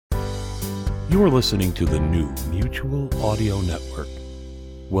You're listening to the new Mutual Audio Network.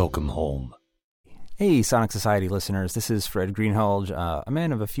 Welcome home. Hey, Sonic Society listeners, this is Fred Greenhalgh, a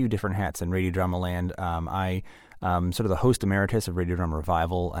man of a few different hats in radio drama land. I sort of the host emeritus of Radio Drama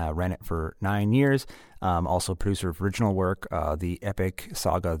Revival, ran it for 9 years, also producer of original work, the epic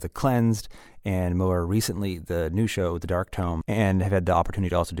saga The Cleansed, and more recently the new show The Dark Tome, and have had the opportunity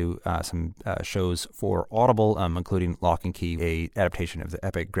to also do some shows for Audible, including Lock and Key, a adaptation of the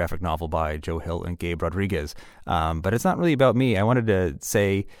epic graphic novel by Joe Hill and Gabe Rodriguez. But it's not really about me. I wanted to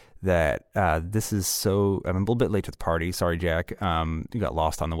say that this is so... I'm a little bit late to the party. Sorry, Jack. You got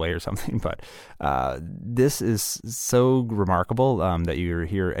lost on the way or something. But this is so remarkable that you're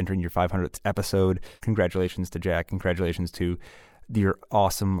here entering your 500th episode. Congratulations to Jack. Congratulations to your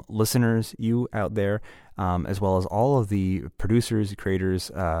awesome listeners, you out there, as well as all of the producers,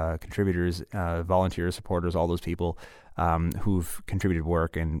 creators, contributors, volunteers, supporters, all those people who've contributed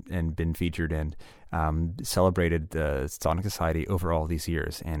work and been featured and celebrated the Sonic Society over all these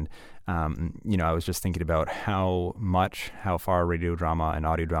years. And, I was just thinking about how far radio drama and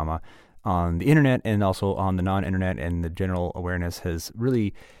audio drama on the internet and also on the non-internet and the general awareness has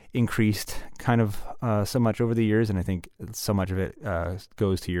really increased kind of so much over the years. And I think so much of it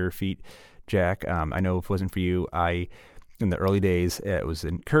goes to your feet, Jack. I know if it wasn't for you, in the early days, it was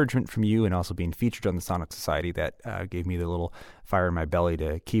encouragement from you and also being featured on the Sonic Society that gave me the little fire in my belly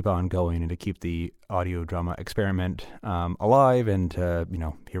to keep on going and to keep the audio drama experiment alive. And,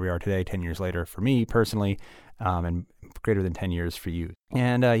 here we are today, 10 years later for me personally, and greater than 10 years for you.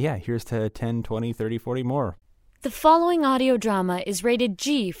 And here's to 10, 20, 30, 40 more. The following audio drama is rated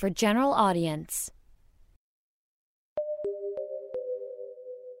G for general audience.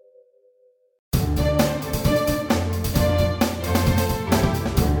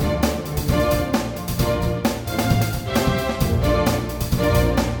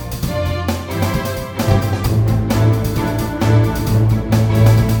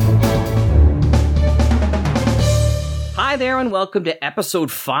 Hi there, and welcome to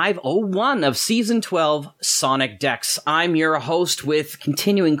episode 501 of season 12, Sonic Decks. I'm your host with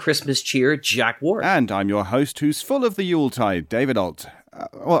continuing Christmas cheer, Jack Ward. And I'm your host who's full of the Yuletide, David Alt.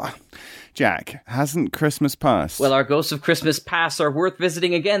 Jack, hasn't Christmas passed? Well, our Ghosts of Christmas Past are worth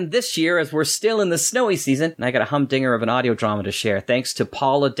visiting again this year as we're still in the snowy season, and I got a humdinger of an audio drama to share. Thanks to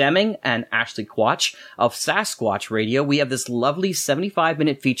Paula Deming and Ashley Quach of Sasquatch Radio, we have this lovely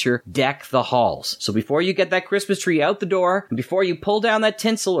 75-minute feature, Deck the Halls. So before you get that Christmas tree out the door, and before you pull down that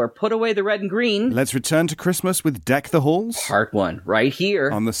tinsel or put away the red and green... Let's return to Christmas with Deck the Halls. Part 1, right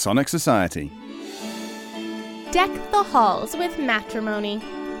here. On the Sonic Society. Deck the Halls with Matrimony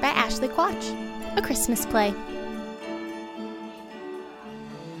by Ashley Quach, a Christmas play.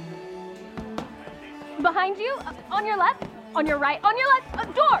 Behind you, on your left, on your right, on your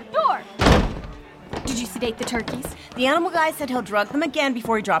left, door! Did you sedate the turkeys? The animal guy said he'll drug them again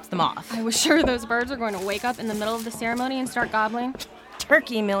before he drops them off. I was sure those birds are going to wake up in the middle of the ceremony and start gobbling.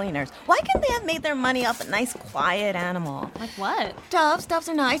 Turkey millionaires. Why couldn't they have made their money off a nice, quiet animal? Like what? Doves. Doves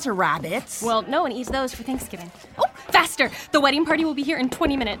are nice, or rabbits. Well, no one eats those for Thanksgiving. Oh, faster! The wedding party will be here in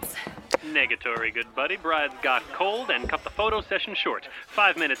 20 minutes. Negatory, good buddy. Bride's got cold and cut the photo session short.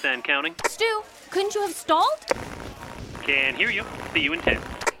 5 minutes and counting. Stu, couldn't you have stalled? Can hear you. See you in 10.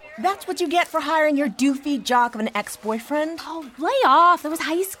 That's what you get for hiring your doofy jock of an ex-boyfriend? Oh, lay off. That was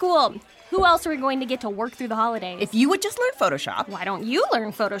high school. Who else are we going to get to work through the holidays? If you would just learn Photoshop. Why don't you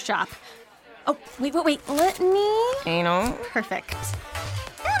learn Photoshop? Oh, wait. Let me... Anal. Perfect.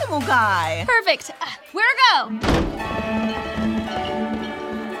 Animal guy. Perfect. Where go?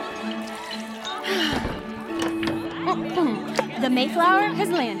 The Mayflower has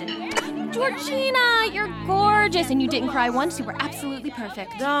landed. Georgina, you're gorgeous, and you didn't cry once. You were absolutely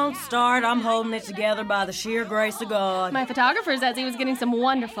perfect. Don't start. I'm holding it together by the sheer grace of God. My photographer says he was getting some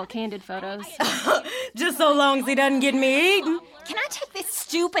wonderful candid photos. Just so long as he doesn't get me eaten. Can I take this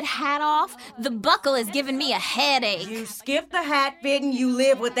stupid hat off? The buckle is giving me a headache. You skip the hat fit and you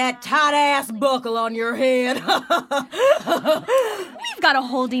live with that tight-ass buckle on your head. We've got a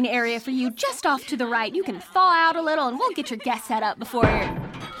holding area for you just off to the right. You can thaw out a little, and we'll get your guests set up before you're...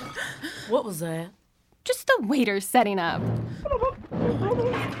 What was that? Just the waiters setting up.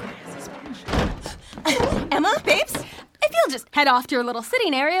 Emma, babes? If you'll just head off to your little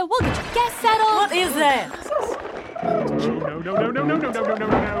sitting area, we'll get your guests settled. What is that?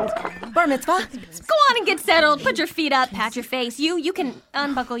 No. Bar mitzvah? Go on and get settled. Put your feet up, pat your face. You can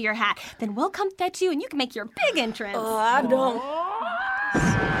unbuckle your hat. Then we'll come fetch you, and you can make your big entrance. Oh, I don't.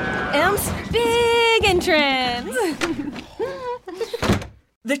 Ems? Big entrance.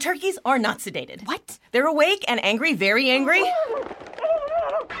 The turkeys are not sedated. What? They're awake and angry, very angry.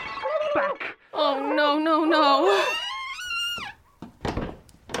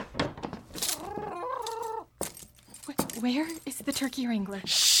 Where is the turkey wrangler?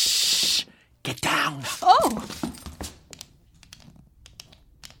 Shh! Get down! Oh!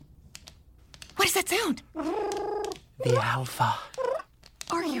 What does that sound? The Alpha.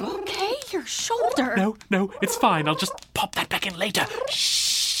 Are you okay? Your shoulder. No, it's fine. I'll just pop that back in later.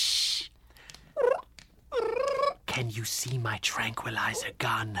 Shh! Can you see my tranquilizer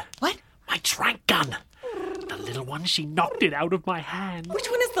gun? What? My trank gun. The little one, she knocked it out of my hand. Which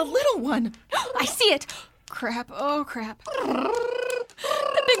one is the little one? I see it. Crap. Oh, crap.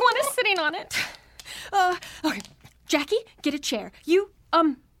 The big one is sitting on it. Okay. Jackie, get a chair. You,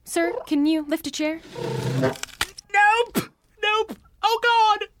 sir, can you lift a chair? Nope! Oh,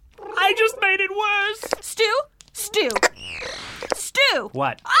 God! I just made it worse! Stew?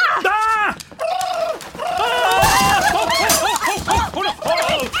 What? Ah!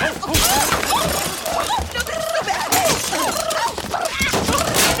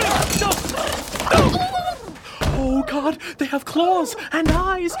 Oh, God, they have claws and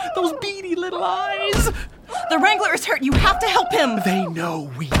eyes. Those beady little eyes. The Wrangler is hurt. You have to help him. They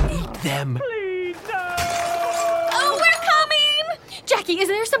know we eat them. Please, no. Oh, we're coming! Jackie, is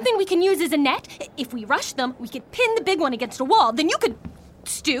there something we can use as a net? If we rush them, we could pin the big one against a wall. Then you could...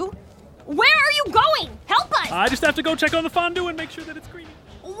 Stu, where are you going? Help us! I just have to go check on the fondue and make sure that it's green.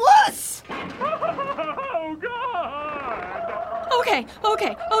 Wuss! Oh, God! Okay.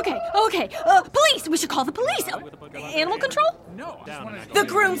 Police! We should call the police. Animal control? No. The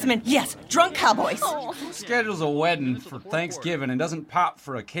groomsmen. Yes, drunk cowboys. Oh. Schedules a wedding for Thanksgiving and doesn't pop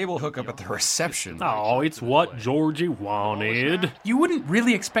for a cable hookup at the reception. Oh, it's what Georgie wanted. You wouldn't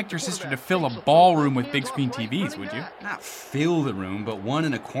really expect your sister to fill a ballroom with big screen TVs, would you? Not fill the room, but one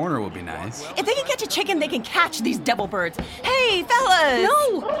in a corner would be nice. If they can catch a chicken, they can catch these devil birds. Hey, fellas!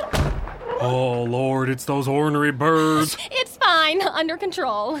 No! Oh, Lord, it's those ornery birds. It's fine. Under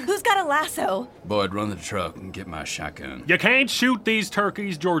control. Who's got a lasso? Boyd, run the truck and get my shotgun. You can't shoot these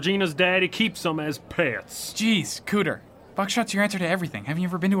turkeys. Georgina's daddy keeps them as pets. Jeez, Cooter. Buckshot's your answer to everything. Haven't you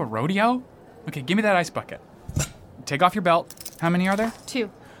ever been to a rodeo? Okay, give me that ice bucket. Take off your belt. How many are there? 2.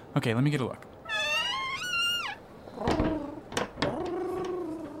 Okay, let me get a look.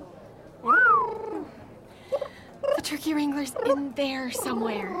 The turkey wrangler's in there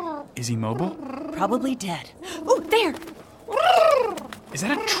somewhere. Is he mobile? Probably dead. Oh, there! Is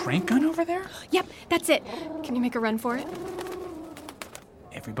that a trank gun over there? Yep, that's it. Can you make a run for it?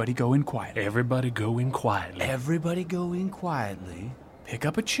 Everybody go in quietly. Everybody go in quietly. Everybody go in quietly. Pick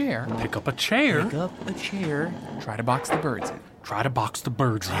up a chair. Pick up a chair. Pick up a chair. Try to box the birds in. Try to box the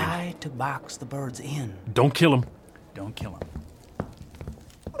birds in. Try to box the birds in. Don't kill them. Don't kill them.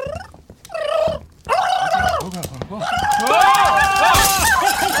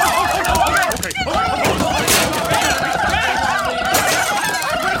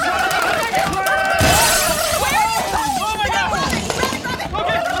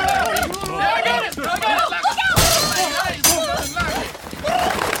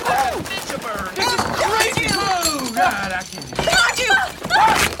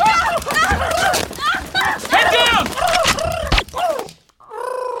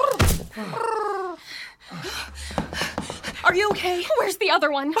 Are you okay? Where's the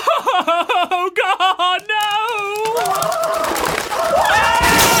other one? Oh, God, no!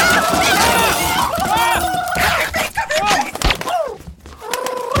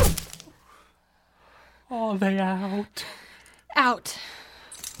 Are they out? Out.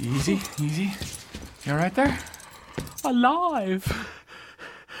 Easy. You all right there? Alive.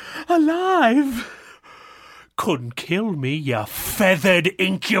 Couldn't kill me, you feathered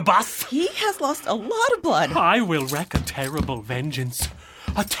incubus. He has lost a lot of blood. I will wreak a terrible vengeance.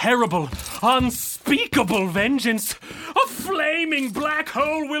 A terrible, unspeakable vengeance. A flaming black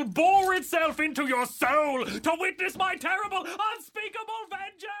hole will bore itself into your soul to witness my terrible, unspeakable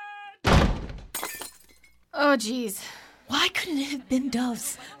vengeance! Oh, jeez. Why couldn't it have been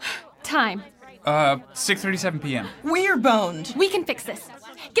doves? Time. 6:37 p.m. We're boned. We can fix this.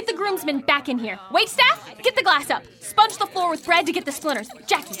 Get the groomsmen back in here. Waitstaff, get the glass up. Sponge the floor with bread to get the splinters.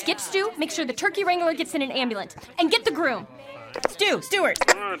 Jackie, get Stu. Make sure the turkey wrangler gets in an ambulance. And get the groom. Stuart.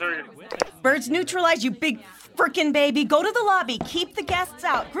 Birds neutralize, you big frickin' baby. Go to the lobby. Keep the guests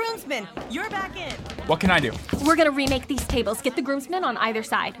out. Groomsmen, you're back in. What can I do? We're gonna remake these tables. Get the groomsmen on either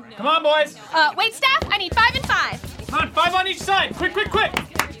side. Come on, boys. Waitstaff, I need 5 and 5. Come on, 5 on each side. Quick.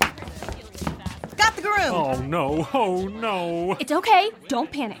 Got the groom. Oh, no. It's okay.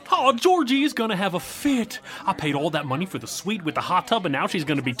 Don't panic. Oh, Georgie is gonna have a fit. I paid all that money for the suite with the hot tub, and now she's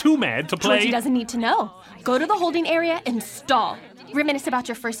gonna be too mad to play. Georgie doesn't need to know. Go to the holding area and stall. Reminisce about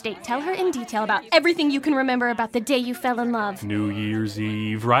your first date. Tell her in detail about everything you can remember about the day you fell in love. New Year's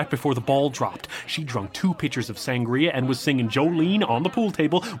Eve, right before the ball dropped, she drunk 2 pitchers of sangria and was singing Jolene on the pool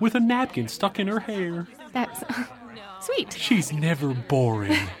table with a napkin stuck in her hair. That's sweet. She's never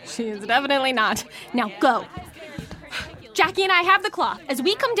boring. She is definitely not. Now go. Jackie and I have the cloth. As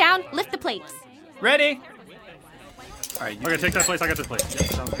we come down, lift the plates. Ready? All right. Okay, take that place. I got this place. Yep,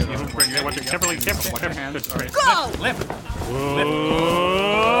 sounds good. Watch it. Carefully. Watch your hands. All right. Go! Lift.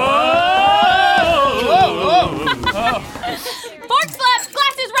 Forks left,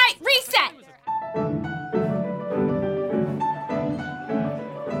 glasses right, reset!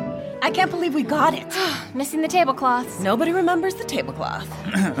 I can't believe we got it. Missing the tablecloths. Nobody remembers the tablecloth.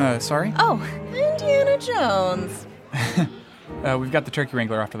 Sorry? Oh, Indiana Jones. We've got the turkey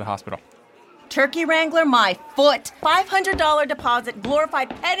wrangler off to the hospital. Turkey wrangler, my foot. $500 deposit, glorified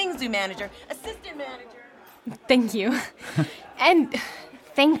petting zoo manager, assistant manager. Thank you. And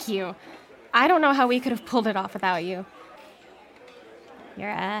thank you. I don't know how we could have pulled it off without you. You're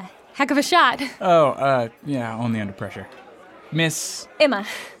a heck of a shot. Yeah, only under pressure. Miss... Emma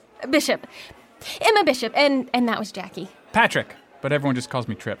Bishop, and that was Jackie. Patrick, but everyone just calls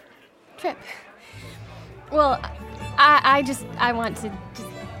me Trip. Trip. Well, I want to just...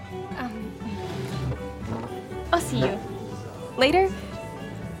 I'll see you. Later?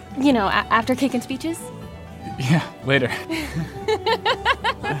 You know, after cake and speeches? Yeah, later.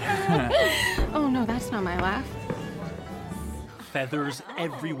 Oh no, that's not my laugh. Feathers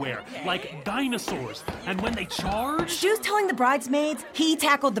everywhere, like dinosaurs. And when they charge... Stu's telling the bridesmaids he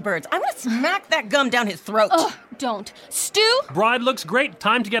tackled the birds. I'm gonna smack that gum down his throat. Ugh, don't. Stu? Bride looks great.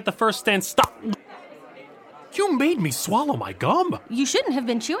 Time to get the first stand. Stop. You made me swallow my gum. You shouldn't have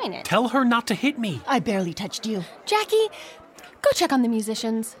been chewing it. Tell her not to hit me. I barely touched you. Jackie, go check on the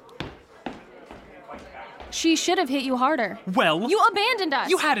musicians. She should have hit you harder. Well... You abandoned us.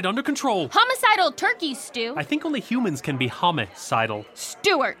 You had it under control. Homicidal turkeys, Stu. I think only humans can be homicidal.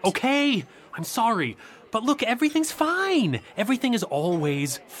 Stuart. Okay, I'm sorry. But look, everything's fine. Everything is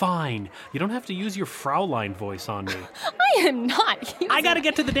always fine. You don't have to use your Fraulein voice on me. I am not using... I gotta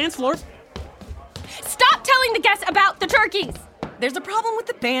get to the dance floor. Stop telling the guests about the turkeys! There's a problem with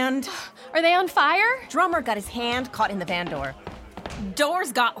the band. Are they on fire? Drummer got his hand caught in the van door.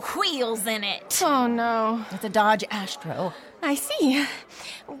 Door's got wheels in it. Oh, no. It's a Dodge Astro. I see.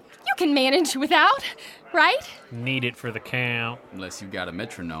 You can manage without, right? Need it for the count. Unless you've got a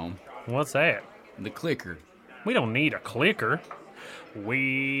metronome. What's that? The clicker. We don't need a clicker.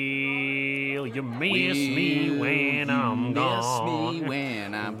 Will you miss me when I'm gone? Miss me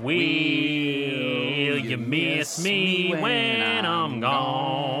when I'm Will you miss me when I'm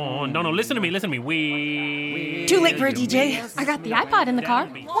gone? No, listen to me. Will Too late for a DJ. I got the iPod in the car.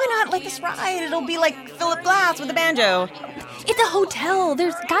 Why not let this ride? It'll be like Philip Glass with a banjo. It's a hotel.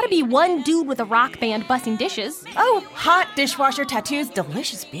 There's gotta be one dude with a rock band bussing dishes. Oh, hot dishwasher tattoos,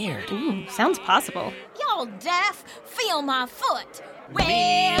 delicious beard. Ooh, sounds possible. Y'all deaf? Feel my foot.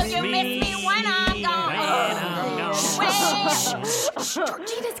 Will you miss me when I'm gone?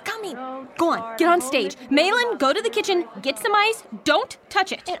 Georgina's coming. Go on, get on stage. Malin, go to the kitchen, get some ice. Don't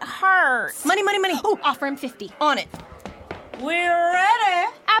touch it. It hurts. Money. Oh, offer him 50. On it. We're ready.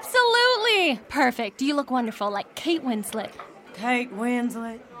 Absolutely. Perfect. You look wonderful, like Kate Winslet. Kate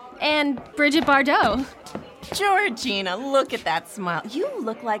Winslet. And Bridget Bardot. Georgina, look at that smile. You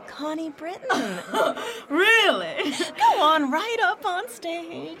look like Connie Britton. Really? Go on, right up on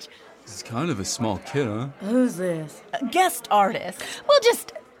stage. This is kind of a small kid, huh? Who's this? A guest artist. We'll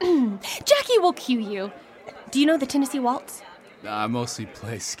just... Jackie will cue you. Do you know the Tennessee Waltz? I mostly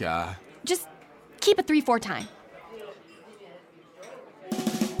play ska. Just keep a 3/4 time.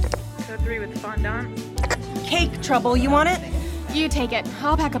 Code 3 with fondant. Cake trouble, you want it? You take it.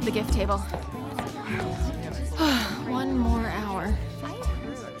 I'll pack up the gift table. One more hour.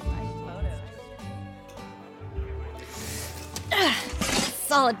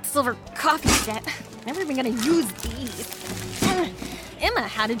 Solid silver coffee set. Never even gonna use these. Emma,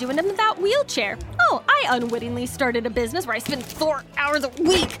 how did you end up in that wheelchair? Oh, I unwittingly started a business where I spend 4 hours a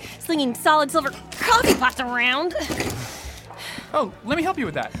week slinging solid silver coffee pots around. Oh, let me help you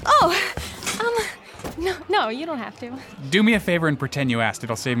with that. No, you don't have to. Do me a favor and pretend you asked.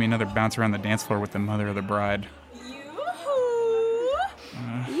 It'll save me another bounce around the dance floor with the mother of the bride.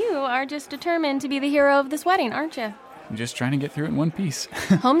 You are just determined to be the hero of this wedding, aren't you? I'm just trying to get through it in one piece.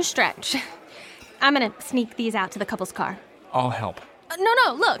 Home stretch. I'm gonna sneak these out to the couple's car. I'll help.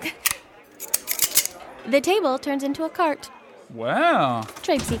 No, look. The table turns into a cart. Wow.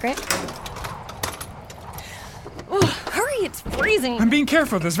 Trade secret. Ooh, hurry, it's freezing. I'm being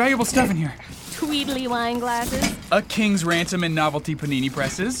careful. There's valuable stuff in here. Tweedly wine glasses. A King's Ransom and Novelty Panini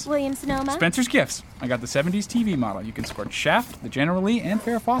Presses. Williams-Sonoma. Spencer's Gifts. I got the 70s TV model. You can squirt Shaft, the General Lee, and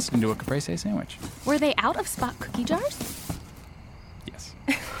Farrah Fawcett into a caprese sandwich. Were they out of Spot cookie jars? Yes.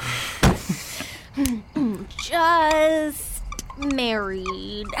 Just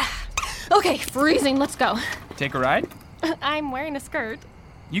married. Okay, freezing. Let's go. Take a ride? I'm wearing a skirt.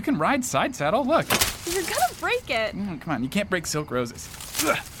 You can ride side saddle. Look. You're gonna break it. Come on, you can't break silk roses.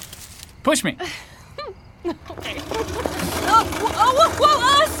 Ugh. Push me. Okay.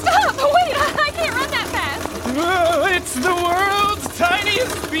 Whoa, stop! Wait, I can't run that fast. It's the world's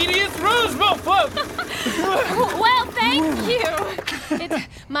tiniest, speediest rosebud float. Well, thank you. It's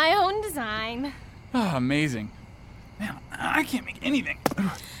my own design. Oh, amazing. Man, I can't make anything.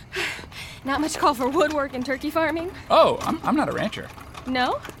 Not much call for woodwork and turkey farming. Oh, I'm not a rancher.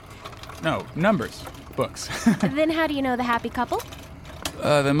 No? No, numbers, books. Then how do you know the happy couple?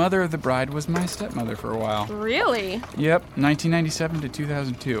 The mother of the bride was my stepmother for a while. Really? Yep, 1997 to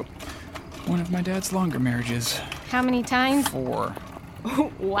 2002. One of my dad's longer marriages. How many times? 4.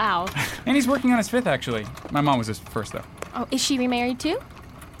 Wow. And he's working on his 5th, actually. My mom was his first, though. Oh, is she remarried too?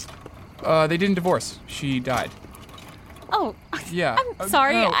 They didn't divorce. She died. Oh, yeah. I'm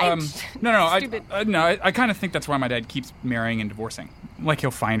sorry. I Stupid. kind of think that's why my dad keeps marrying and divorcing. Like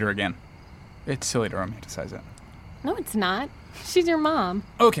he'll find her again. It's silly to romanticize it. No, it's not. She's your mom.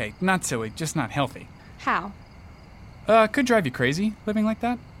 Okay, not silly, just not healthy. How? Could drive you crazy, living like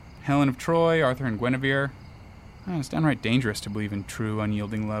that. Helen of Troy, Arthur and Guinevere. Oh, it's downright dangerous to believe in true,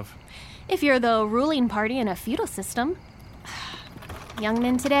 unyielding love. If you're the ruling party in a feudal system. Young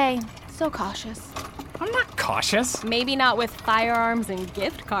men today, so cautious. I'm not cautious. Maybe not with firearms and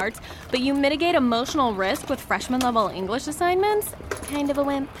gift cards, but you mitigate emotional risk with freshman-level English assignments? Kind of a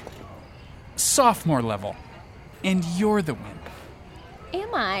wimp. Sophomore level. And you're the wimp.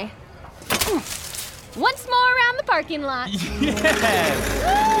 Am I? Once more around the parking lot. Yes!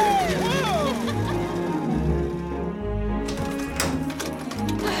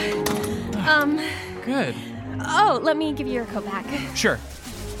 Good. Oh, let me give you your coat back. Sure.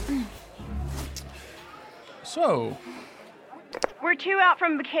 So. We're 2 out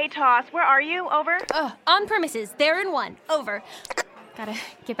from bouquet toss. Where are you? Over? On premises. There in 1. Over. Gotta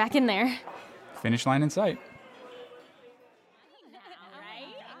get back in there. Finish line in sight.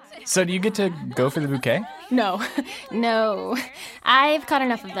 So do you get to go for the bouquet? No. I've caught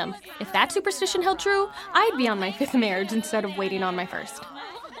enough of them. If that superstition held true, I'd be on my 5th marriage instead of waiting on my 1st.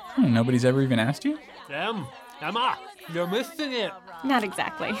 Nobody's ever even asked you? Emma, you're missing it. Not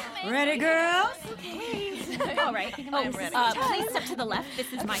exactly. Ready, girls? All right. Please step to the left.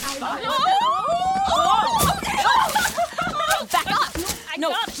 This is my spot. Back up. No,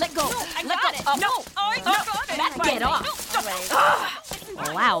 let go. I got it. No. Get off.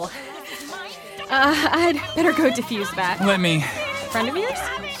 Wow. I'd better go defuse that. Let me. Friend of yours?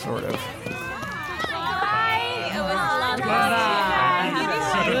 Sort of. Hi. It was lovely.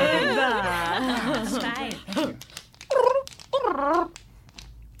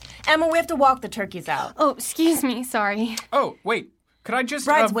 Emma, we have to walk the turkeys out. Oh, excuse me. Sorry. Oh, wait. Could I just...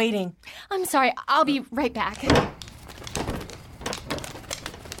 Bride's waiting. I'm sorry. I'll be right back.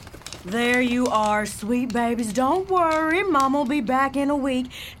 There you are, sweet babies. Don't worry, Moma'll be back in a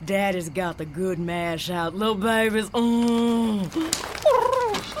week. Daddy's got the good mash out, little babies.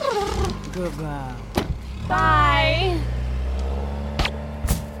 Goodbye. Bye.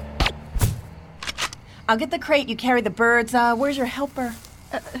 I'll get the crate. You carry the birds. Where's your helper?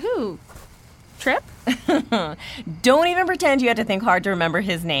 Who? Trip? Don't even pretend you had to think hard to remember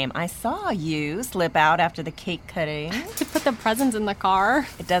his name. I saw you slip out after the cake cutting. To put the presents in the car.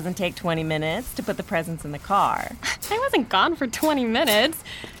 It doesn't take 20 minutes to put the presents in the car. I wasn't gone for 20 minutes.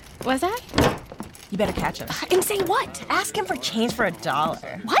 Was I? You better catch him. And say what? Ask him for change for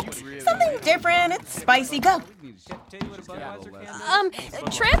 $1. What? Something different. It's spicy. Go.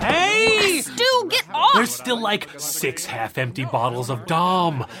 Trip? Hey! Stu, get off! There's still like 6 half-empty bottles of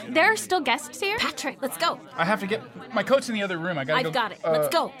Dom. There are still guests here? Patrick, let's go. I have to get... My coat's in the other room. I've got it. Let's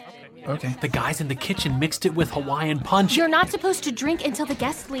go. Okay. The guys in the kitchen mixed it with Hawaiian punch. You're not supposed to drink until the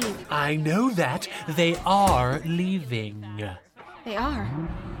guests leave. I know that. They are leaving. They are?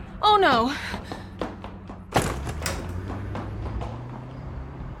 Oh, no.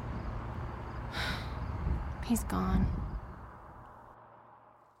 He's gone.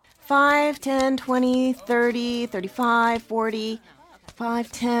 5, 10, 20, 30, 35, 40,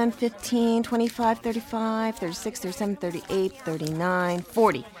 5, 10, 15, 25, 35, 36, 37, 38, 39,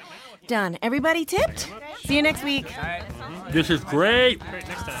 40. Done. Everybody tipped? See you next week. This is great.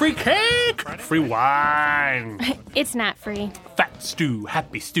 Free cake. Free wine. It's not free. Fat Stew,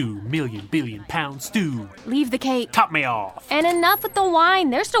 happy stew, million billion pound stew. Leave the cake. Top me off. And enough with the wine.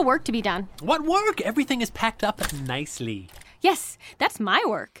 There's still work to be done. What work? Everything is packed up nicely. Yes, that's my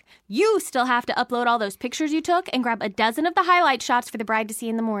work. You still have to upload all those pictures you took and grab a dozen of the highlight shots for the bride to see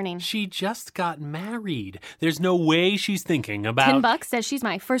in the morning. She just got married. There's no way she's thinking about... $10 says she's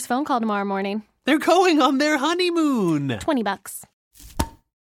my first phone call tomorrow morning. They're going on their honeymoon. $20.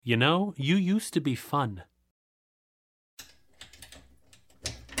 You know, you used to be fun.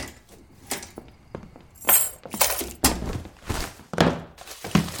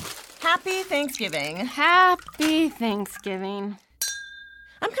 Happy Thanksgiving. Happy Thanksgiving.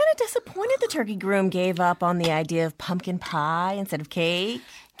 I'm kind of disappointed the turkey groom gave up on the idea of pumpkin pie instead of cake.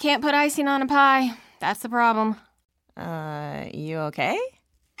 Can't put icing on a pie. That's the problem. You okay?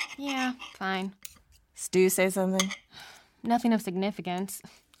 Yeah, fine. Stu say something? Nothing of significance.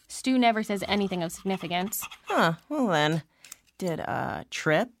 Stu never says anything of significance. Huh, well then. Did,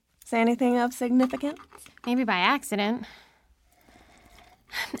 Trip say anything of significance? Maybe by accident.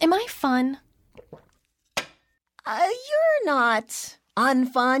 Am I fun? You're not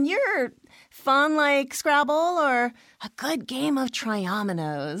unfun. You're fun like Scrabble or a good game of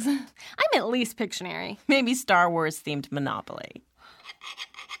Triominoes. I'm at least Pictionary. Maybe Star Wars-themed Monopoly.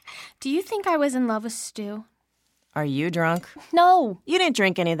 Do you think I was in love with Stu? Are you drunk? No. You didn't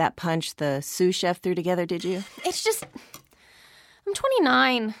drink any of that punch the sous chef threw together, did you? It's just... I'm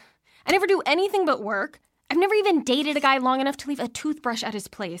 29. I never do anything but work. I've never even dated a guy long enough to leave a toothbrush at his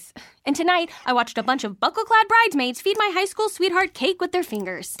place. And tonight, I watched a bunch of buckle-clad bridesmaids feed my high school sweetheart cake with their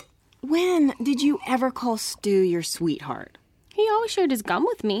fingers. When did you ever call Stu your sweetheart? He always shared his gum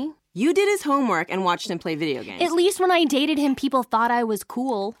with me. You did his homework and watched him play video games. At least when I dated him, people thought I was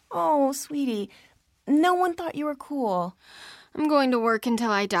cool. Oh, sweetie. No one thought you were cool. I'm going to work until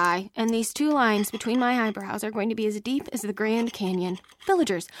I die, and these 2 lines between my eyebrows are going to be as deep as the Grand Canyon.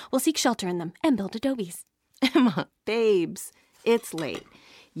 Villagers will seek shelter in them and build adobes. Emma, babes, it's late.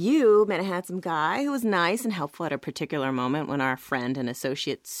 You met a handsome guy who was nice and helpful at a particular moment when our friend and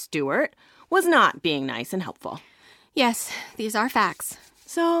associate Stuart was not being nice and helpful. Yes, these are facts.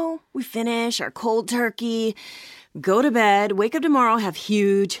 So we finish our cold turkey, go to bed, wake up tomorrow, have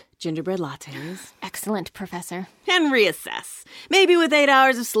huge gingerbread lattes. Excellent, Professor. And reassess. Maybe with 8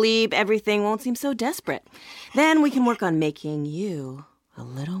 hours of sleep, everything won't seem so desperate. Then we can work on making you a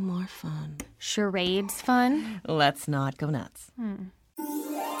little more fun. Charades fun? Let's not go nuts.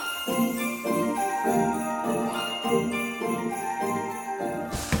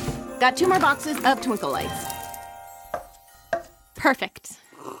 Got 2 more boxes of twinkle lights. Perfect.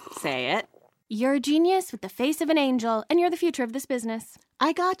 Say it. You're a genius with the face of an angel, and you're the future of this business.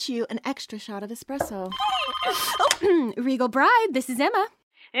 I got you an extra shot of espresso. Oh, Regal Bride, this is Emma.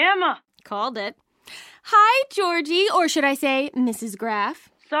 Emma! Called it. Hi, Georgie, or should I say Mrs. Graff?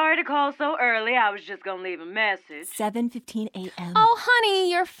 Sorry to call so early. I was just gonna leave a message. 7:15 a.m. Oh,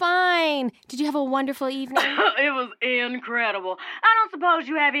 honey, you're fine. Did you have a wonderful evening? It was incredible. I don't suppose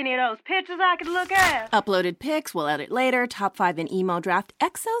you have any of those pictures I could look at? Uploaded pics, we'll edit later. Top 5 in email draft.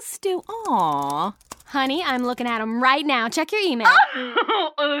 XO Stew. Aww. Honey, I'm looking at them right now. Check your email.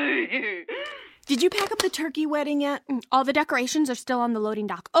 Did you pack up the turkey wedding yet? All the decorations are still on the loading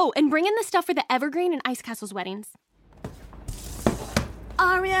dock. Oh, and bring in the stuff for the Evergreen and Ice Castle's weddings.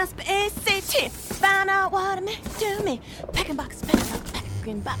 R-E-S-P-A-C-T. Find out what it meant to me. Packing boxes,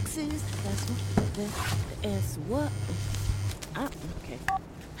 packing boxes. That's what this is. What? Oh, okay.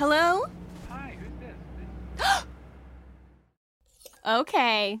 Hello? Hi, who's this?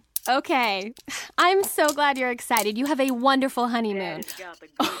 Okay. I'm so glad you're excited. You have a wonderful honeymoon.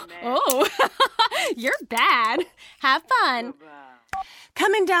 Oh, you're bad. Have fun.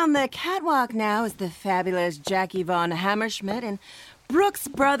 Coming down the catwalk now is the fabulous Jackie Von Hammerschmidt and Brooks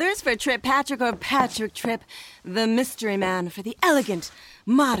Brothers for Trip Patrick or Patrick Tripp, the mystery man for the elegant,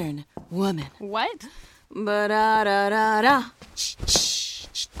 modern woman. What? Ba-da-da-da-da.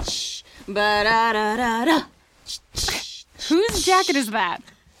 Ba-da-da-da-da. Whose jacket is that?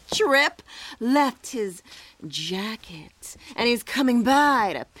 Trip left his jacket, and he's coming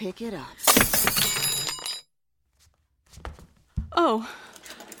by to pick it up. Oh.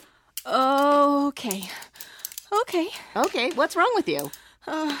 Okay. Okay, what's wrong with you?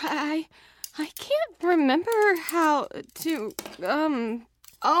 I can't remember how to,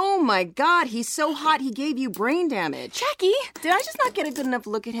 Oh my God, he's so hot he gave you brain damage. Jackie! Did I just not get a good enough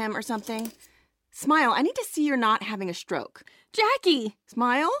look at him or something? Smile, I need to see you're not having a stroke. Jackie!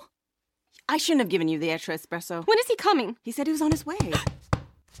 Smile? I shouldn't have given you the extra espresso. When is he coming? He said he was on his way.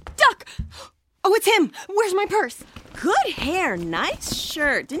 Duck! Oh, it's him! Where's my purse? Good hair, nice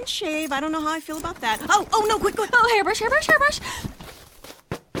shirt. Didn't shave. I don't know how I feel about that. Oh, no, quick. Oh, hairbrush.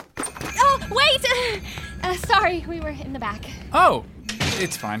 Wait! Sorry, we were in the back. Oh,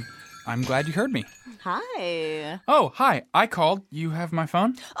 it's fine. I'm glad you heard me. Hi. Oh, hi. I called. You have my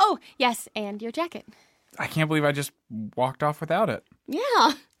phone? Oh, yes, and your jacket. I can't believe I just walked off without it.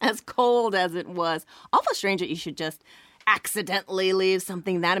 Yeah, as cold as it was. Awful strange that you should just accidentally leave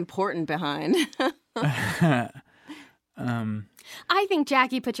something that important behind. I think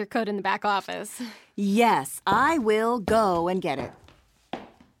Jackie put your coat in the back office. Yes, I will go and get it.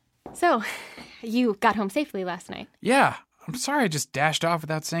 So, you got home safely last night. Yeah, I'm sorry I just dashed off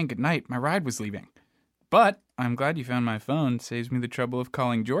without saying goodnight. My ride was leaving. But I'm glad you found my phone. Saves me the trouble of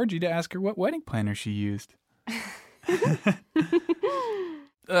calling Georgie to ask her what wedding planner she used.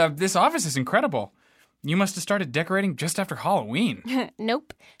 This office is incredible. You must have started decorating just after Halloween.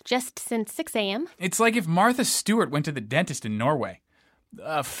 Nope, just since 6 a.m. It's like if Martha Stewart went to the dentist in Norway.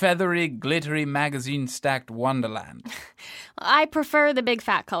 A feathery, glittery, magazine-stacked wonderland. I prefer the big,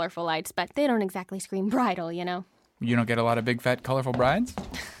 fat, colorful lights, but they don't exactly scream bridal, you know. You don't get a lot of big, fat, colorful brides?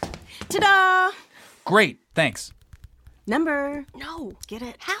 Ta-da! Great, thanks. Number. No. Get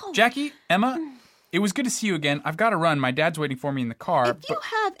it? How? Jackie, Emma, it was good to see you again. I've got to run. My dad's waiting for me in the car. If you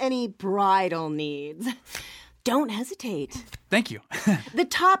have any bridal needs, don't hesitate. Thank you. The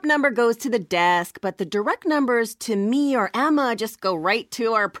top number goes to the desk, but the direct numbers to me or Emma just go right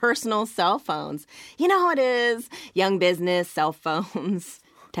to our personal cell phones. You know how it is. Young business, cell phones,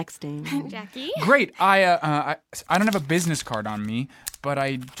 texting. Jackie? Great. I don't have a business card on me, but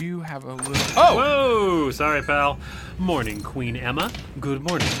I do have a little... Oh! Whoa! Sorry, pal. Morning, Queen Emma. Good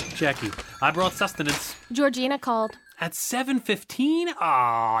morning, Jackie. I brought sustenance. Georgina called. At 7:15?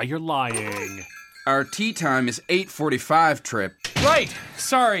 Ah, you're lying. Our tea time is 8:45, Trip. Right.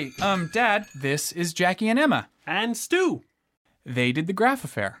 Sorry. Dad, this is Jackie and Emma. And Stu. They did the Graf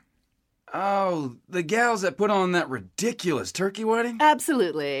affair. Oh, the gals that put on that ridiculous turkey wedding?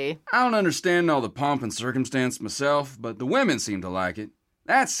 Absolutely. I don't understand all the pomp and circumstance myself, but the women seem to like it.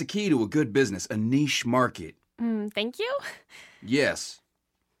 That's the key to a good business, a niche market. Thank you. Yes.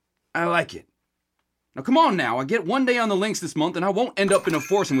 I like it. Now, come on now. I get one day on the links this month, and I won't end up in a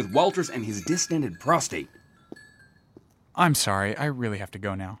foursome with Walters and his distended prostate. I'm sorry. I really have to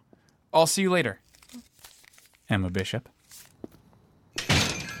go now. I'll see you later. Emma Bishop.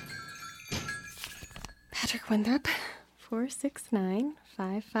 Patrick Winthrop,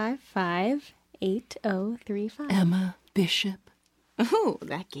 469-555-8035. Emma Bishop. Ooh,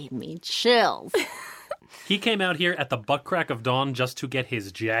 that gave me chills. He came out here at the butt crack of dawn just to get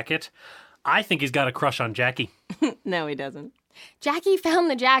his jacket. I think he's got a crush on Jackie. No, he doesn't. Jackie found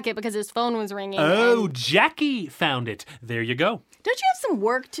the jacket because his phone was ringing. Oh, Jackie found it. There you go. Don't you have some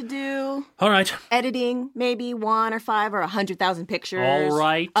work to do? All right. Editing, maybe 1 or 5 or 100,000 pictures. All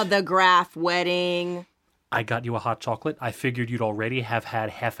right. Of the Graf wedding. I got you a hot chocolate. I figured you'd already have had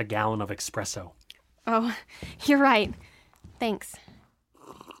half a gallon of espresso. Oh, you're right. Thanks.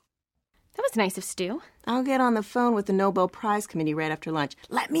 That was nice of Stu. I'll get on the phone with the Nobel Prize Committee right after lunch.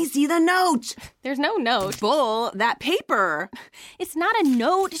 Let me see the note. There's no note. Bull, that paper. It's not a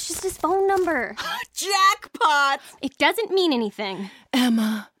note. It's just his phone number. Jackpot. It doesn't mean anything.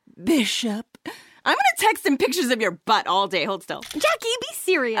 Emma Bishop. I'm going to text him pictures of your butt all day. Hold still. Jackie, be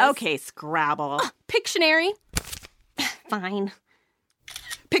serious. Okay, Scrabble. Pictionary. Fine.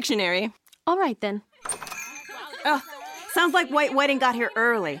 Pictionary. All right, then. Oh, sounds like White Wedding got here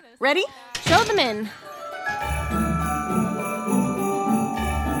early. Ready? Show them in.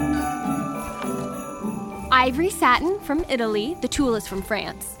 Ivory satin from Italy. The tulle is from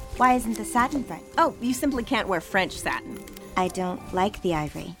France. Why isn't the satin French? Oh, you simply can't wear French satin. I don't like the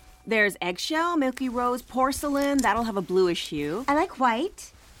ivory. There's eggshell, milky rose, porcelain. That'll have a bluish hue. I like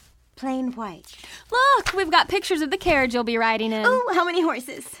white. Plain white. Look, we've got pictures of the carriage you'll be riding in. Oh, how many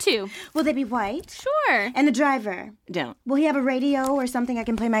horses? 2. Will they be white? Sure. And the driver? Don't. Will he have a radio or something I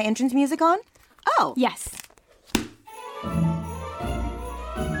can play my entrance music on? Oh. Yes.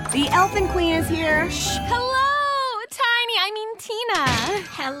 The Elfin Queen is here. Shh. Hello, Tina.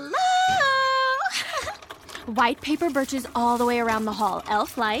 Hello. White paper birches all the way around the hall.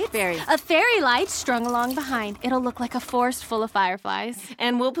 Elf lights. Fairies. A fairy light strung along behind. It'll look like a forest full of fireflies.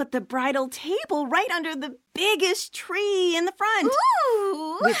 And we'll put the bridal table right under the biggest tree in the front.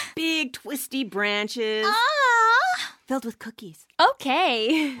 Ooh. With big twisty branches. Filled with cookies.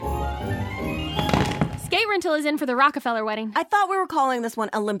 Okay. Skate rental is in for the Rockefeller wedding. I thought we were calling this one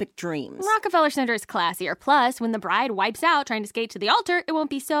Olympic Dreams. Rockefeller Center is classier. Plus, when the bride wipes out trying to skate to the altar, it won't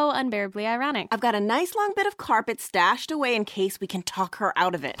be so unbearably ironic. I've got a nice long bit of carpet stashed away in case we can talk her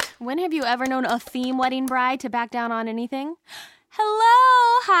out of it. When have you ever known a theme wedding bride to back down on anything?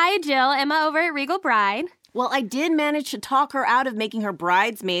 Hello! Hi, Jill. Emma over at Regal Bride. Well, I did manage to talk her out of making her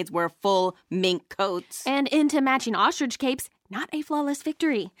bridesmaids wear full mink coats. And into matching ostrich capes. Not a flawless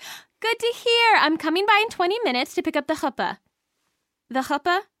victory. Good to hear. I'm coming by in 20 minutes to pick up the chuppah. The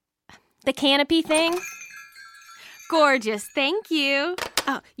chuppah? The canopy thing? Gorgeous, thank you.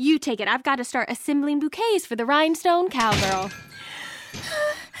 Oh, you take it. I've got to start assembling bouquets for the rhinestone cowgirl.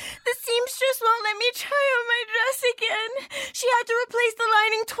 The seamstress won't let me try on my dress again. She had to replace the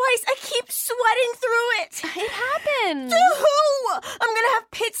lining twice. I keep sweating through it. It happens. To who? I'm gonna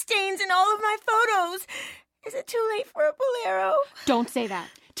have pit stains in all of my photos. Is it too late for a bolero? Don't say that.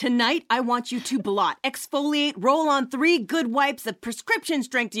 Tonight, I want you to blot, exfoliate, roll on 3 good wipes of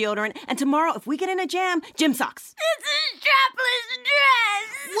prescription-strength deodorant, and tomorrow, if we get in a jam, gym socks. It's a strapless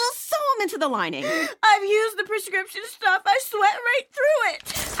dress. We'll sew them into the lining. I've used the prescription stuff. I sweat right through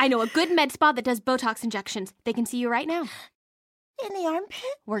it. I know a good med spa that does Botox injections. They can see you right now. In the armpit?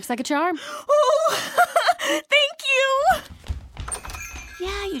 Works like a charm. Oh, thank you.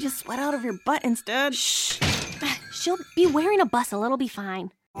 Yeah, you just sweat out of your butt instead. Shh. She'll be wearing a bustle. It'll be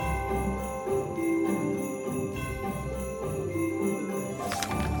fine.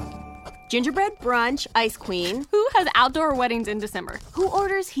 Gingerbread brunch, Ice Queen. Who has outdoor weddings in December? Who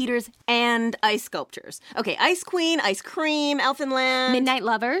orders heaters and ice sculptures? Okay, Ice Queen, Ice Cream, Elfinland. Midnight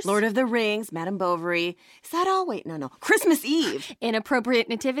Lovers. Lord of the Rings, Madame Bovary. Is that all? Wait, no. Christmas Eve. Inappropriate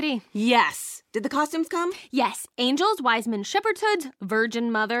nativity. Yes. Did the costumes come? Yes. Angels, wise men, shepherds hoods,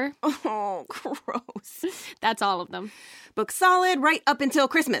 Virgin Mother. Oh, gross. That's all of them. Book solid right up until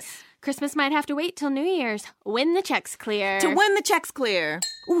Christmas. Christmas might have to wait till New Year's. When the check's clear. To when the check's clear.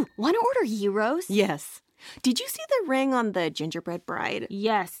 Ooh, want to order euros? Yes. Did you see the ring on the gingerbread bride?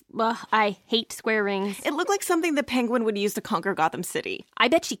 Yes. Well, I hate square rings. It looked like something the Penguin would use to conquer Gotham City. I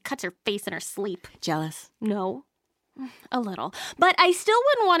bet she cuts her face in her sleep. Jealous? No. A little. But I still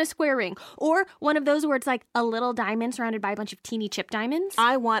wouldn't want a square ring. Or one of those where it's like a little diamond surrounded by a bunch of teeny chip diamonds.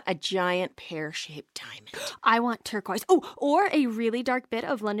 I want a giant pear-shaped diamond. I want turquoise. Oh, or a really dark bit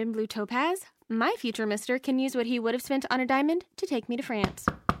of London blue topaz. My future mister can use what he would have spent on a diamond to take me to France.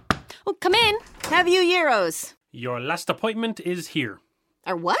 Oh, come in. Have you euros? Your last appointment is here.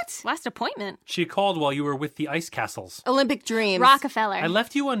 Our what? Last appointment? She called while you were with the ice castles. Olympic Dreams. Rockefeller. I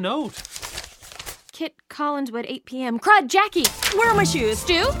left you a note. Kit Collinswood, 8 p.m. Crud, Jackie! Where are my shoes?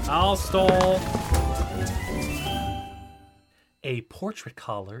 Stu? I'll stall. A portrait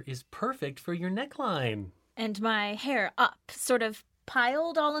collar is perfect for your neckline. And my hair up, sort of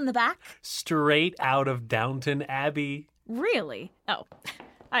piled all in the back? Straight out of Downton Abbey. Really? Oh,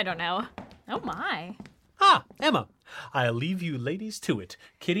 I don't know. Oh my. Ah, Emma. I'll leave you ladies to it.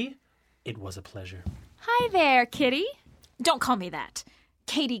 Kitty, it was a pleasure. Hi there, Kitty. Don't call me that.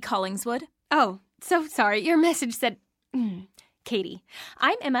 Katie Collingswood. Oh, so sorry. Your message said... Katie.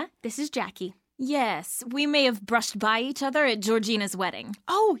 I'm Emma. This is Jackie. Yes, we may have brushed by each other at Georgina's wedding.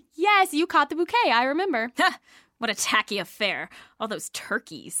 Oh, yes, you caught the bouquet. I remember. What a tacky affair. All those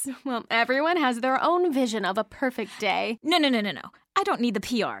turkeys. Well, everyone has their own vision of a perfect day. No. I don't need the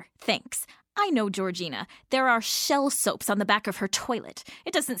PR. Thanks. I know Georgina. There are shell soaps on the back of her toilet.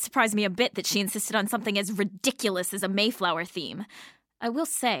 It doesn't surprise me a bit that she insisted on something as ridiculous as a Mayflower theme. I will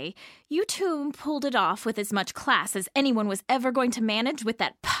say, you two pulled it off with as much class as anyone was ever going to manage with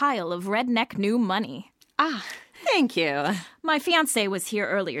that pile of redneck new money. Ah, thank you. My fiancé was here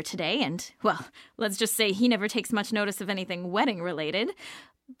earlier today, and, well, let's just say he never takes much notice of anything wedding-related.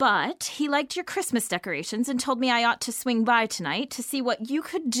 But he liked your Christmas decorations and told me I ought to swing by tonight to see what you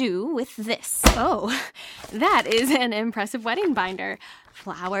could do with this. Oh, that is an impressive wedding binder.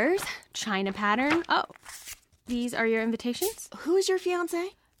 Flowers, china pattern. Oh, these are your invitations? Who's your fiancé?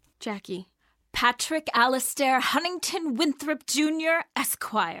 Jackie. Patrick Alistair Huntington Winthrop Jr.,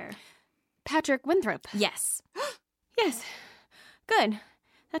 Esquire. Patrick Winthrop? Yes. Yes. Good.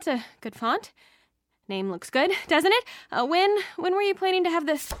 That's a good font. Name looks good, doesn't it? When were you planning to have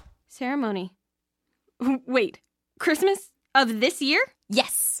this ceremony? Wait, Christmas of this year?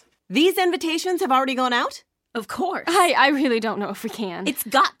 Yes. These invitations have already gone out? Of course. I really don't know if we can. It's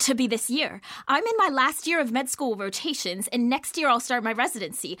got to be this year. I'm in my last year of med school rotations, and next year I'll start my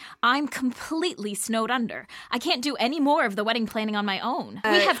residency. I'm completely snowed under. I can't do any more of the wedding planning on my own.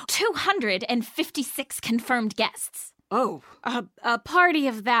 We have 256 confirmed guests. Oh. A party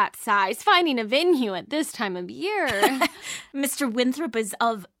of that size, finding a venue at this time of year. Mr. Winthrop is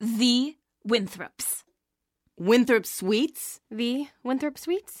of the Winthrops. Winthrop Suites? The Winthrop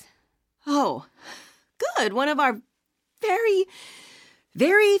Suites? Oh, good. One of our very,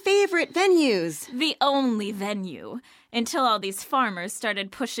 very favorite venues. The only venue. Until all these farmers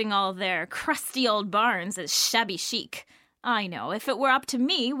started pushing all their crusty old barns as shabby chic. I know, if it were up to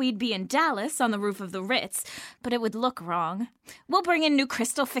me, we'd be in Dallas on the roof of the Ritz, but it would look wrong. We'll bring in new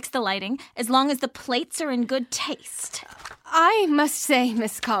crystal, fix the lighting, as long as the plates are in good taste. I must say,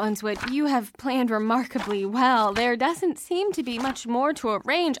 Miss Collinswood, you have planned remarkably well. There doesn't seem to be much more to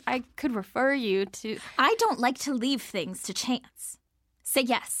arrange. I could refer you to... I don't like to leave things to chance. Say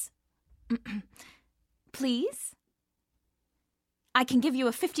yes. Please? I can give you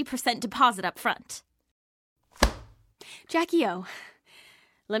a 50% deposit up front. Jackie O.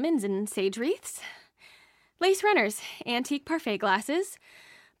 Lemons and sage wreaths. Lace runners, antique parfait glasses.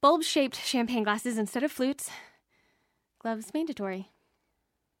 Bulb-shaped champagne glasses instead of flutes. Gloves mandatory.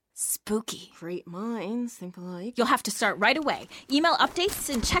 Spooky. Great minds think alike. You'll have to start right away. Email updates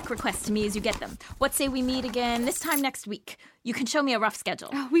and check requests to me as you get them. What say we meet again this time next week? You can show me a rough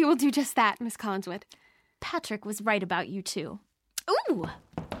schedule. Oh, we will do just that, Miss Collinswood. Patrick was right about you, too. Ooh,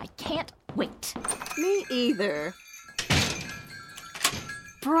 I can't wait. Me either.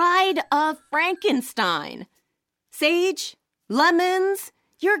 Bride of Frankenstein. Sage, lemons,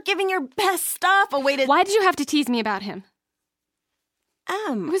 you're giving your best stuff away to... Why did you have to tease me about him?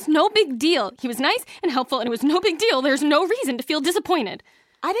 It was no big deal. He was nice and helpful, and it was no big deal. There's no reason to feel disappointed.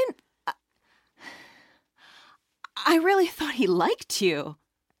 I didn't... I really thought he liked you.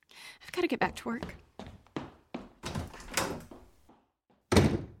 I've got to get back to work.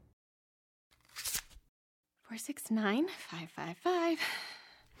 $469-555.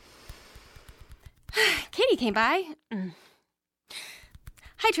 Katie came by.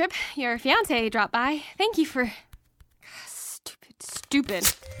 Hi, Trip. Your fiancé dropped by. Thank you for... Stupid.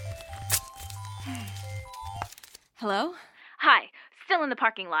 Hello? Hi. Still in the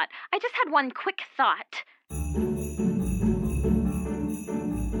parking lot. I just had one quick thought.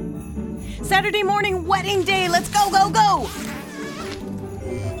 Saturday morning wedding day. Let's go, go, go.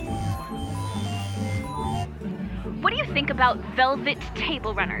 What do you think about velvet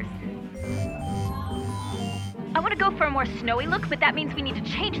table runners? I want to go for a more snowy look, but that means we need to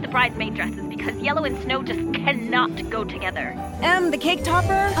change the bridesmaid dresses because yellow and snow just cannot go together. The cake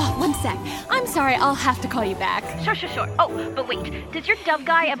topper? Oh, one sec. I'm sorry, I'll have to call you back. Sure. Oh, but wait. Does your dove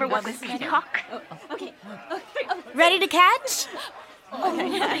guy ever work with peacocks? Okay. Ready to catch?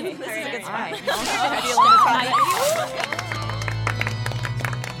 Okay. This is a good spot.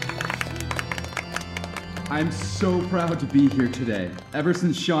 I'm so proud to be here today. Ever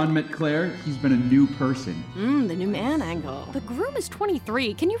since Sean met Claire, he's been a new person. The new man angle. The groom is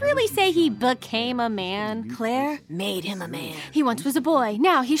 23. Can you really say he became a man? Claire made him a man. He once was a boy.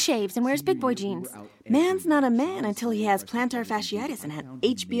 Now he shaves and wears big boy jeans. Man's not a man until he has plantar fasciitis and had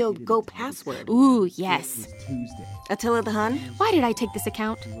HBO Go password. Ooh, yes. Attila the Hun? Why did I take this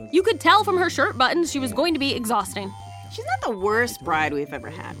account? You could tell from her shirt buttons she was going to be exhausting. She's not the worst bride we've ever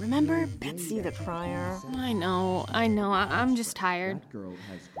had. Remember Betsy the Crier? I know. I'm just tired. 2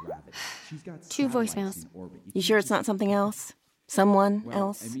 voicemails. You sure it's not something else? Someone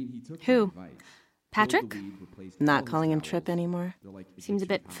else? Who? Patrick? Not calling him Trip anymore? Seems a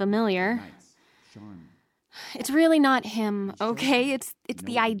bit familiar. It's really not him, okay? It's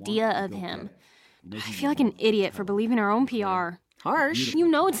the idea of him. I feel like an idiot for believing our own PR. Harsh. You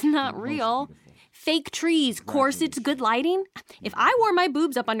know it's not real. Fake trees, corsets, good lighting. If I wore my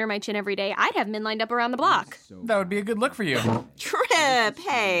boobs up under my chin every day, I'd have men lined up around the block. That would be a good look for you. Trip,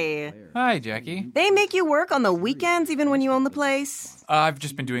 hey. Hi, Jackie. They make you work on the weekends even when you own the place? I've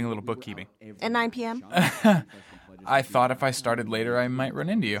just been doing a little bookkeeping. At 9 p.m.? I thought if I started later, I might run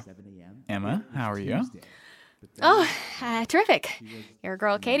into you. Emma, how are you? Oh, terrific. Your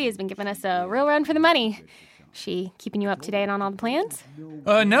girl Katie has been giving us a real run for the money. She keeping you up to date on all the plans?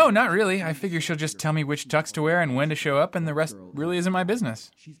 No, not really. I figure she'll just tell me which tux to wear and when to show up, and the rest really isn't my business.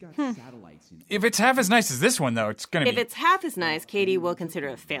 If it's half as nice as this one, though, it's gonna be... If it's half as nice, Katie will consider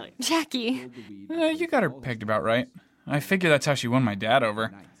it a failure. Jackie. You got her pegged about right. I figure that's how she won my dad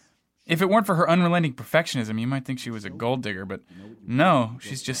over. If it weren't for her unrelenting perfectionism, you might think she was a gold digger, but no,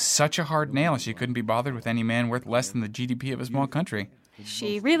 she's just such a hard nail she couldn't be bothered with any man worth less than the GDP of a small country.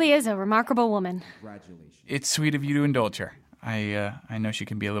 She really is a remarkable woman. It's sweet of you to indulge her. I know she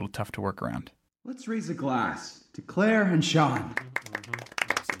can be a little tough to work around. Let's raise a glass to Claire and Sean.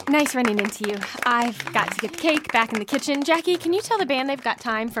 Nice running into you. I've got to get the cake back in the kitchen. Jackie, can you tell the band they've got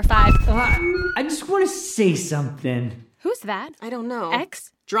time for 5? I just want to say something. Who's that? I don't know.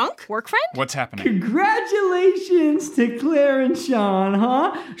 Ex? Drunk? Work friend? What's happening? Congratulations to Claire and Sean,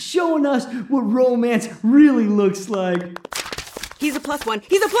 huh? Showing us what romance really looks like. He's a +1.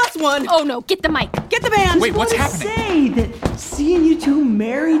 He's a +1. Oh, no. Get the mic. Get the band. Wait, what's happening? Say that seeing you two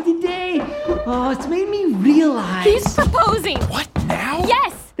married today, it's made me realize... He's proposing. What, now?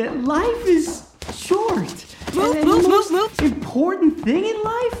 Yes. That life is short. Move. most important thing in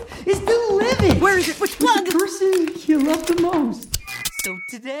life is to live it. Where is it? Which plug? The person you love the most. So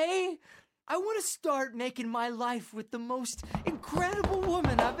today, I want to start making my life with the most incredible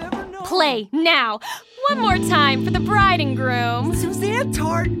woman I've ever known. Play now. One more time for the bride and groom. Suzanne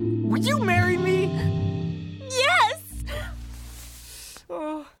Tart, would you marry me? Yes!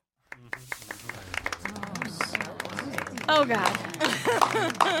 Oh. Oh, God.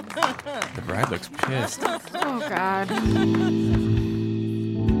 The bride looks pissed. Oh, God.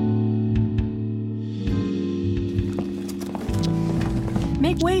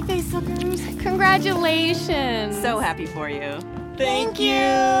 Make way, face suckers. Congratulations. So happy for you. Thank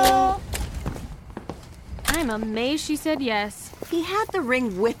you. I'm amazed she said yes. He had the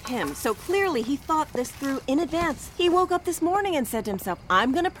ring with him, so clearly he thought this through in advance. He woke up this morning and said to himself,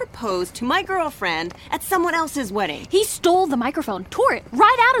 I'm gonna propose to my girlfriend at someone else's wedding. He stole the microphone, tore it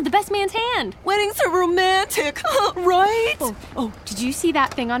right out of the best man's hand. Weddings are romantic, right? Oh, did you see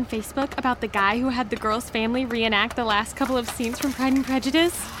that thing on Facebook about the guy who had the girl's family reenact the last couple of scenes from Pride and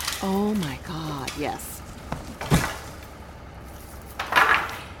Prejudice? Oh my God, yes.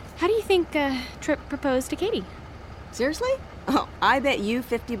 How do you think Tripp proposed to Katie? Seriously? Oh, I bet you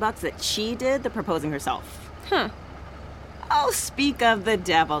 $50 that she did the proposing herself. Huh. Oh, speak of the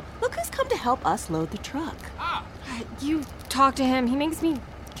devil. Look who's come to help us load the truck. You talk to him. He makes me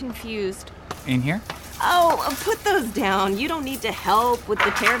confused. In here? Oh, put those down. You don't need to help with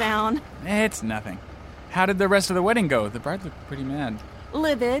the teardown. It's nothing. How did the rest of the wedding go? The bride looked pretty mad.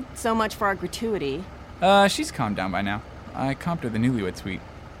 Livid. So much for our gratuity. She's calmed down by now. I comped her the newlywed suite.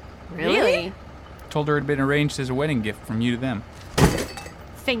 Really? Told her it had been arranged as a wedding gift from you to them.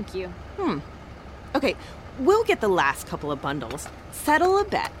 Thank you. Okay, we'll get the last couple of bundles. Settle a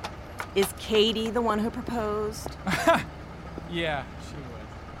bet. Is Katie the one who proposed? Yeah, she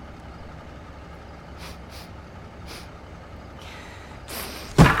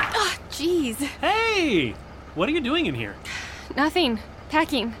was. Jeez. Hey! What are you doing in here? Nothing.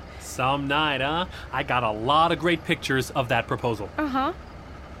 Packing. Some night, huh? I got a lot of great pictures of that proposal. Uh-huh.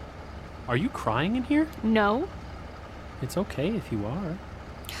 Are you crying in here? No. It's okay if you are.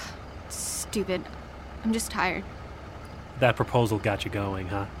 Stupid. I'm just tired. That proposal got you going,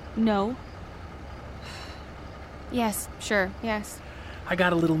 huh? No. Yes, sure, yes. I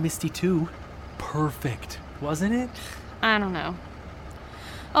got a little misty too. Perfect, wasn't it? I don't know.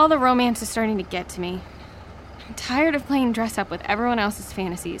 All the romance is starting to get to me. I'm tired of playing dress up with everyone else's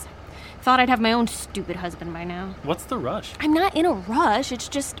fantasies. Thought I'd have my own stupid husband by now. What's the rush? I'm not in a rush, it's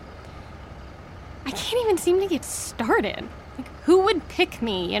just... I can't even seem to get started. Like, who would pick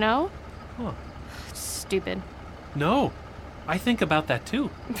me, you know? Huh. Stupid. No, I think about that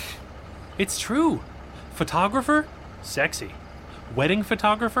too. It's true. Photographer? Sexy. Wedding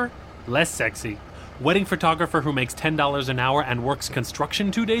photographer? Less sexy. Wedding photographer who makes $10 an hour and works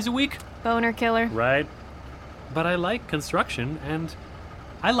construction 2 days a week? Boner killer. Right. But I like construction and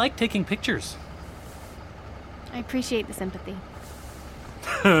I like taking pictures. I appreciate the sympathy.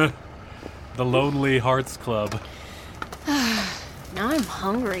 The Lonely Hearts Club. Now I'm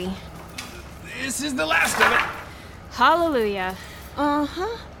hungry. This is the last of it. Hallelujah.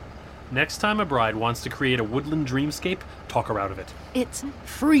 Uh-huh. Next time a bride wants to create a woodland dreamscape, talk her out of it. It's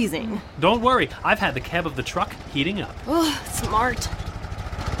freezing. Don't worry, I've had the cab of the truck heating up. Oh, smart.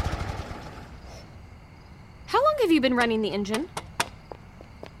 How long have you been running the engine?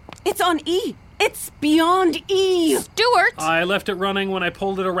 It's on E. It's beyond E. Stuart! I left it running when I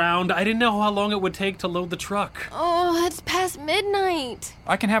pulled it around. I didn't know how long it would take to load the truck. Oh, it's past midnight.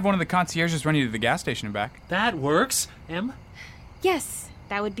 I can have one of the concierges run you to the gas station and back. That works. Em? Yes,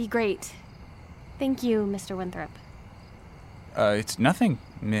 that would be great. Thank you, Mr. Winthrop. It's nothing,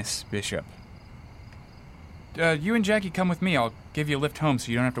 Miss Bishop. You and Jackie come with me. I'll give you a lift home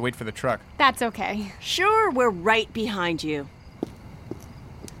so you don't have to wait for the truck. That's okay. Sure, we're right behind you.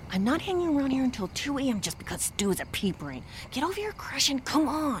 I'm not hanging around here until 2 a.m. just because Stu's a pea brain. Get over your crush and come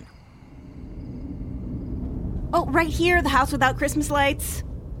on. Oh, right here, the house without Christmas lights.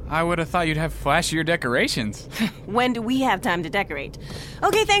 I would have thought you'd have flashier decorations. When do we have time to decorate?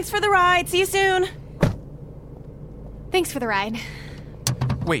 Okay, thanks for the ride. See you soon. Thanks for the ride.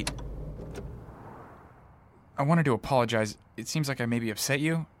 Wait. I wanted to apologize. It seems like I maybe upset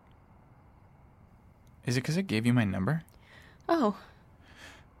you. Is it because I gave you my number? Oh.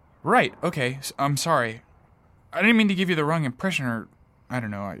 Right, okay. I'm sorry. I didn't mean to give you the wrong impression, or... I don't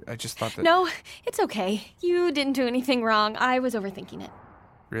know, I just thought that... No, it's okay. You didn't do anything wrong. I was overthinking it.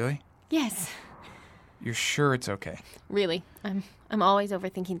 Really? Yes. You're sure it's okay? Really. I'm always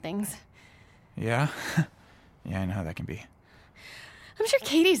overthinking things. Yeah? Yeah, I know how that can be. I'm sure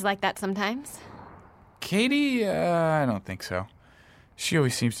Katie's like that sometimes. Katie? I don't think so. She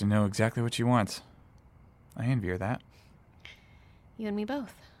always seems to know exactly what she wants. I envy her that. You and me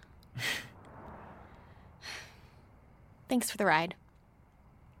both. Thanks for the ride.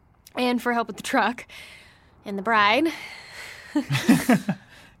 And for help with the truck. And the bride.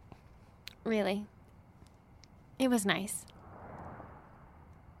 Really. It was nice.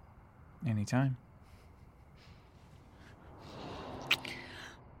 Anytime.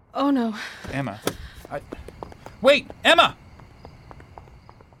 Oh, no. Emma. Wait, Emma!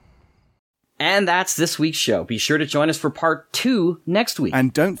 And that's this week's show. Be sure to join us for part 2 next week.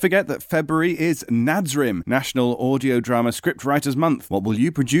 And don't forget that February is NADSRIM, National Audio Drama Scriptwriters Month. What will you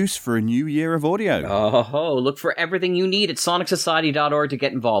produce for a new year of audio? Oh, look for everything you need at sonicsociety.org to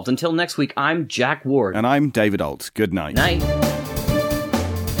get involved. Until next week, I'm Jack Ward. And I'm David Alt. Good night. Night.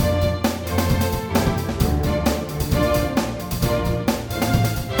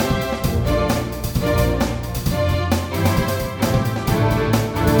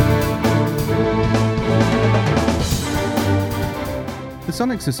 The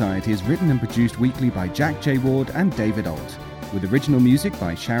Sonic Society is written and produced weekly by Jack J. Ward and David Alt, with original music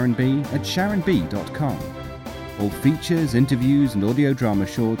by Sharon B. at sharonb.com. All features, interviews, and audio drama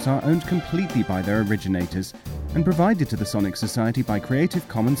shorts are owned completely by their originators and provided to the Sonic Society by Creative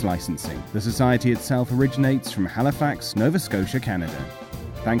Commons licensing. The Society itself originates from Halifax, Nova Scotia, Canada.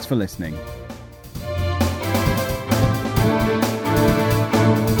 Thanks for listening.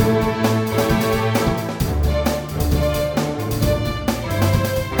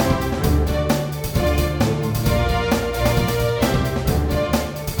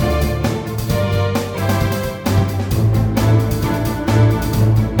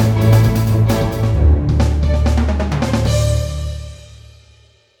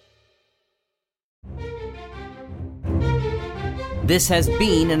 This has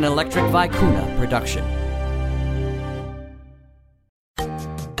been an Electric Vicuna production.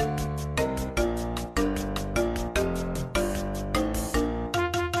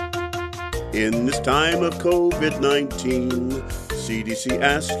 In this time of COVID-19, CDC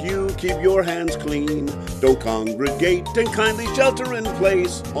asks you keep your hands clean. Don't congregate and kindly shelter in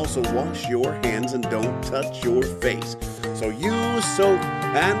place. Also wash your hands and don't touch your face. So use soap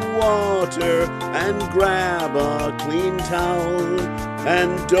and water and grab a clean towel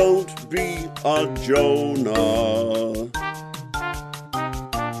and don't be a Jonah.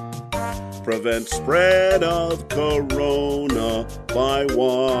 Prevent spread of corona by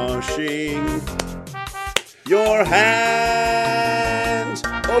washing your hands.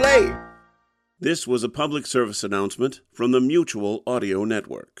 Olé! This was a public service announcement from the Mutual Audio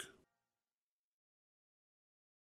Network.